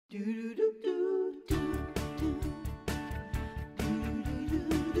Oh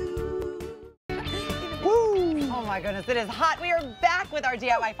my goodness, it is hot. We are back with our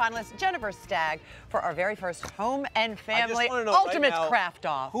DIY finalist, Jennifer Stagg, for our very first home and family ultimate craft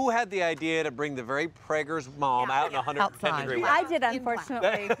off. Who had the idea to bring the very preggers mom out in 110-degree weather? I did,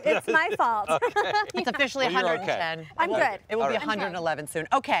 unfortunately. It's my fault. Okay. It's officially 110. Okay. I'm good. It will be 111 soon.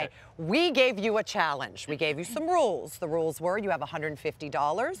 Okay, we gave you a challenge. We gave you some rules. The rules were you have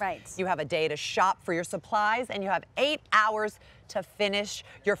 $150. Right. You have a day to shop for your supplies, and you have 8 hours to finish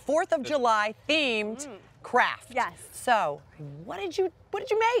your 4th of July themed craft. Yes. So, what did you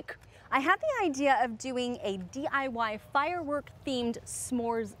make? I had the idea of doing a DIY firework-themed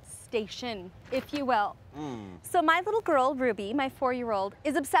s'mores station, if you will. So my little girl, Ruby, my 4-year-old,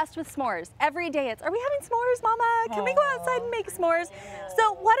 is obsessed with s'mores. Every day it's, are we having s'mores, Mama? Can we go outside and make s'mores?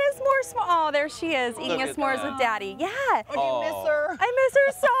 So what is s'mores? Oh, there she is, eating a s'mores with Daddy. Yeah. Oh, do you miss her? I miss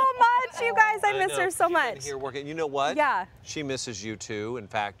her so much, you guys. I miss her so much. She's been here working. You know what? Yeah. She misses you too. In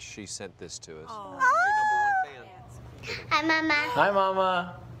fact, she sent this to us. Oh. Your number 1 fan. Hi, Mama. Hi,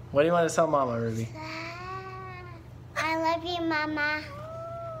 Mama. What do you want to tell Mama, Ruby? I love you, Mama.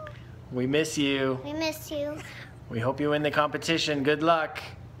 We miss you. We miss you. We hope you win the competition. Good luck.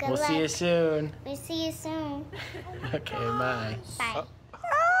 We'll see you soon. We see you soon. Okay, bye. Bye. Oh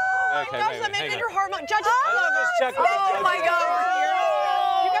my Okay, gosh, wait, that hang made on. your hormone. Judges, Just check with the oh judges. my gosh.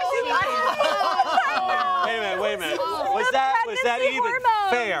 Wait a minute. Was that even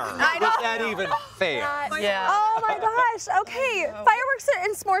fair? Was that even fair? Yeah. Oh my gosh. Okay. Fireworks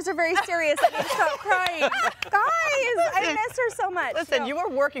and s'mores are very serious. I need to stop crying. Guys, I miss her so much. Listen, you were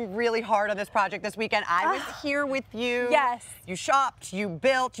working really hard on this project this weekend. I was here with you. Yes. You shopped, you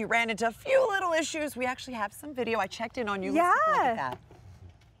built, you ran into a few little issues. We actually have some video. I checked in on you. Yeah. Let's take a look at that.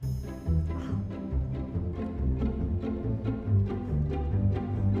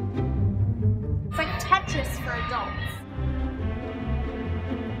 It's like Tetris for adults.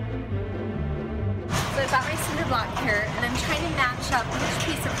 So I've got my cinder block here, and I'm trying to match up which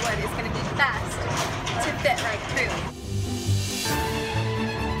piece of wood is going to be best to fit right through.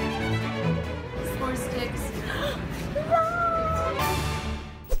 S'more sticks.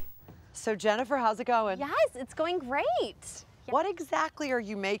 So Jennifer, how's it going? Yes, it's going great. What exactly are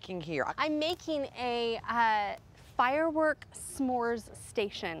you making here? I'm making a firework s'mores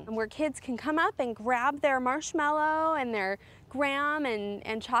station where kids can come up and grab their marshmallow and their graham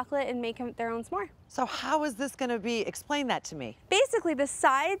and chocolate and make their own s'more. So how is this going to be? Explain that to me. Basically, the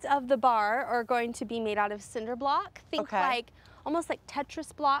sides of the bar are going to be made out of cinder block. Think like almost like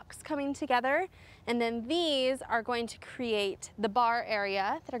Tetris blocks coming together. And then these are going to create the bar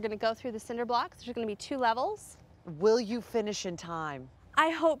area that are going to go through the cinder blocks. There's going to be 2 levels. Will you finish in time?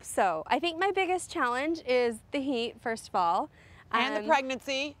 I hope so. I think my biggest challenge is the heat, first of all. And the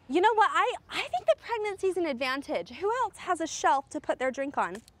pregnancy. You know what? I think the pregnancy's an advantage. Who else has a shelf to put their drink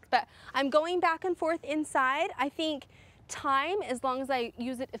on? But I'm going back and forth inside. I think time, as long as I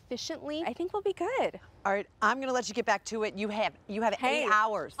use it efficiently, I think we'll be good. All right, I'm going to let you get back to it. You have 8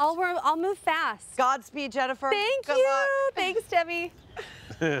 hours. I'll move fast. Godspeed, Jennifer. Thank Good you. luck. Thanks, Debbie.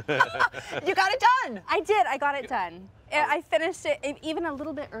 You got it done. I did. I got it done. I finished it even a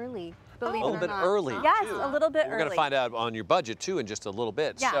little bit early. Believe A little it or bit not. early. Yes, too. a little bit We're early. going to find out on your budget too in just a little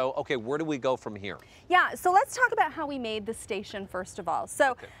bit. Yeah. So, okay, where do we go from here? Yeah, so let's talk about how we made the station first of all.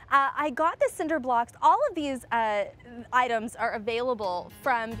 So I got the cinder blocks. All of these items are available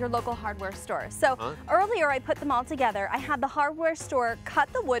from your local hardware store. So earlier I put them all together. I had the hardware store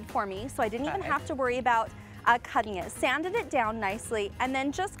cut the wood for me, so I didn't even have to worry about cutting it. Sanded it down nicely and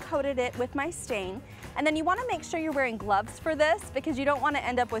then just coated it with my stain. And then you want to make sure you're wearing gloves for this because you don't want to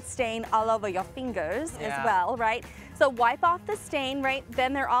end up with stain all over your fingers as well, right? So wipe off the stain, right?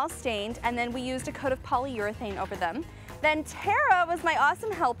 Then they're all stained, and then we used a coat of polyurethane over them. Then Tara was my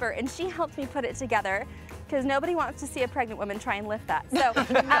awesome helper, and she helped me put it together because nobody wants to see a pregnant woman try and lift that. So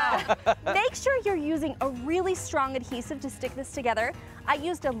make sure you're using a really strong adhesive to stick this together. I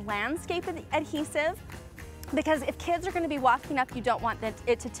used a landscape adhesive, because if kids are going to be walking up, you don't want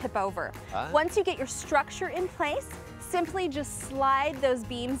it to tip over. Once you get your structure in place, simply just slide those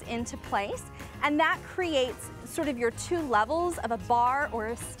beams into place, and that creates sort of your 2 levels of a bar or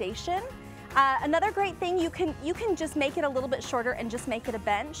a station. Another great thing, you can just make it a little bit shorter and just make it a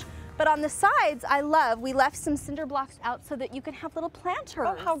bench. But on the sides, we left some cinder blocks out so that you can have little planters.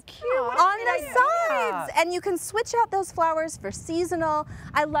 Oh, how cute. On the sides. And you can switch out those flowers for seasonal.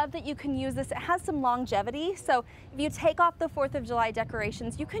 I love that you can use this. It has some longevity. So if you take off the 4th of July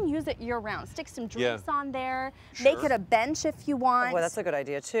decorations, you can use it year round. Stick some drinks on there. Make it a bench if you want. Oh, well, that's a good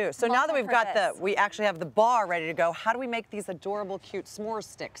idea too. So now that we've got we actually have the bar ready to go, how do we make these adorable, cute s'more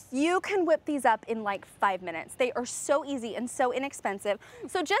sticks? You can whip these up in like 5 minutes. They are so easy and so inexpensive.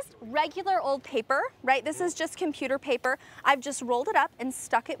 So just regular old paper, right? This is just computer paper. I've just rolled it up and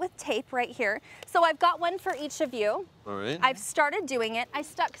stuck it with tape right here. So I've got one for each of you. All right. I've started doing it. I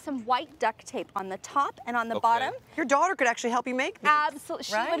stuck some white duct tape on the top and on the bottom. Your daughter could actually help you make these. Absolutely.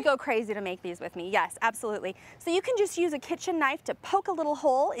 She would go crazy to make these with me. Yes, absolutely. So you can just use a kitchen knife to poke a little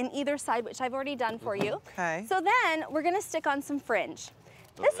hole in either side, which I've already done for you. Okay. So then we're going to stick on some fringe.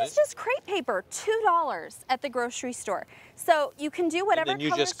 This is just crepe paper, $2 at the grocery store. So you can do whatever and then you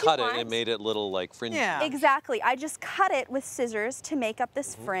colors just cut you it want. and made it little like fringe. Yeah. Exactly. I just cut it with scissors to make up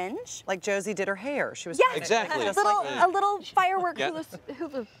this fringe. Like Josie did her hair. She was exactly. A little firework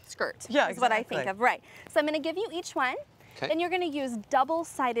hula skirt is what I think of. Right. So I'm going to give you each one. Okay. Then you're going to use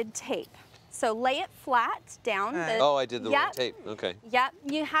double-sided tape. So lay it flat down. Oh, I did the little tape. Okay. Yep.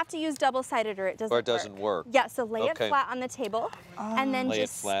 You have to use double-sided or it doesn't work. Or it doesn't work. Yeah, so lay it flat on the table. And then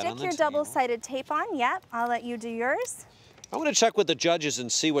just stick your double-sided tape on. Yep. I'll let you do yours. I want to check with the judges and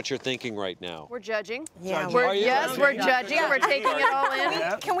see what you're thinking right now. We're judging. Yeah. Yes, we're judging. We're taking it all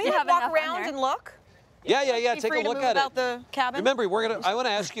in. Can we walk around and look? Yeah. Take a look at it. The cabin? Remember, I want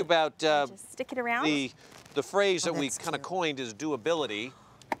to ask you about just stick it around. the phrase that we kind of coined is doability,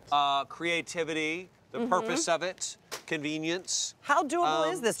 creativity, the purpose of it, convenience. How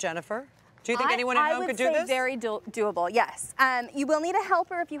doable is this, Jennifer? Do you think anyone at home could do this? I would say very doable, yes. You will need a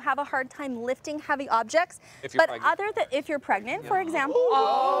helper if you have a hard time lifting heavy objects. If you're pregnant. If you're pregnant, for example.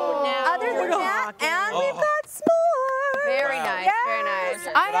 Oh, other than that, and we've got s'mores. Very nice, very nice.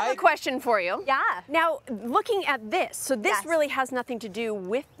 I have a question for you. Yeah. Now, looking at this, so this really has nothing to do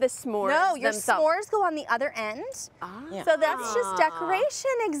with the s'mores No, your themselves. s'mores go on the other end. So that's just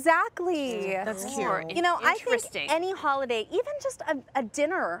decoration, exactly. That's cute. You know, I think any holiday, even just a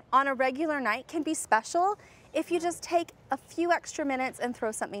dinner on a regular night can be special if you just take a few extra minutes and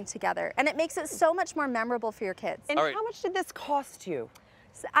throw something together. And it makes it so much more memorable for your kids. And how much did this cost you?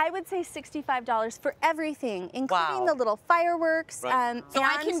 So I would say $65 for everything, including the little fireworks. So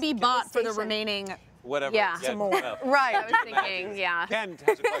I can be bought for the remaining whatever. Yeah. Some more. Right. I was thinking, yeah. Ken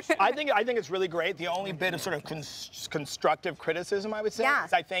has a question. I think it's really great. The only bit of sort of constructive criticism, I would say,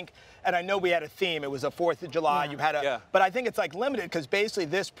 is I think, and I know we had a theme. It was a 4th of July. You've had but I think it's like limited because basically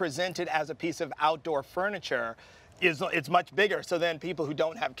this presented as a piece of outdoor furniture it's much bigger. So then people who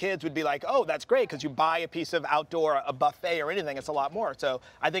don't have kids would be like, oh, that's great because you buy a piece of outdoor, a buffet or anything, it's a lot more. So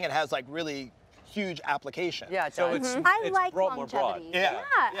I think it has like really huge application. Yeah, so it's like broad, more broad. longevity. Yeah,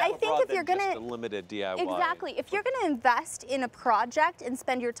 I think if you're gonna just a limited DIY. Exactly. If you're gonna invest in a project and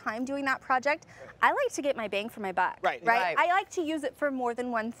spend your time doing that project, I like to get my bang for my buck. Right. I like to use it for more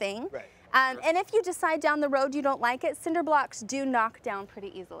than one thing. Right. And if you decide down the road you don't like it, cinder blocks do knock down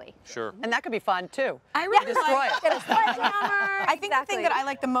pretty easily. Sure. And that could be fun too. I really destroy it. Get a sledgehammer. I think the thing that I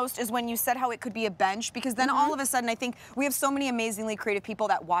like the most is when you said how it could be a bench, because then all of a sudden I think we have so many amazingly creative people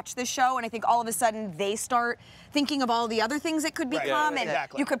that watch this show, and I think all of a sudden they start thinking of all the other things it could become, and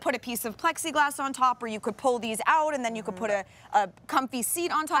you could put a piece of plexiglass on top, or you could pull these out, and then you could put a comfy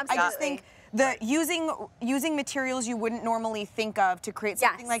seat on top. Absolutely. I just think using materials you wouldn't normally think of to create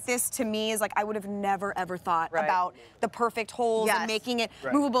something like this, to me, is like I would have never ever thought about the perfect holes and making it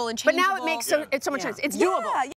movable and changeable. But now it makes so much sense. It's doable.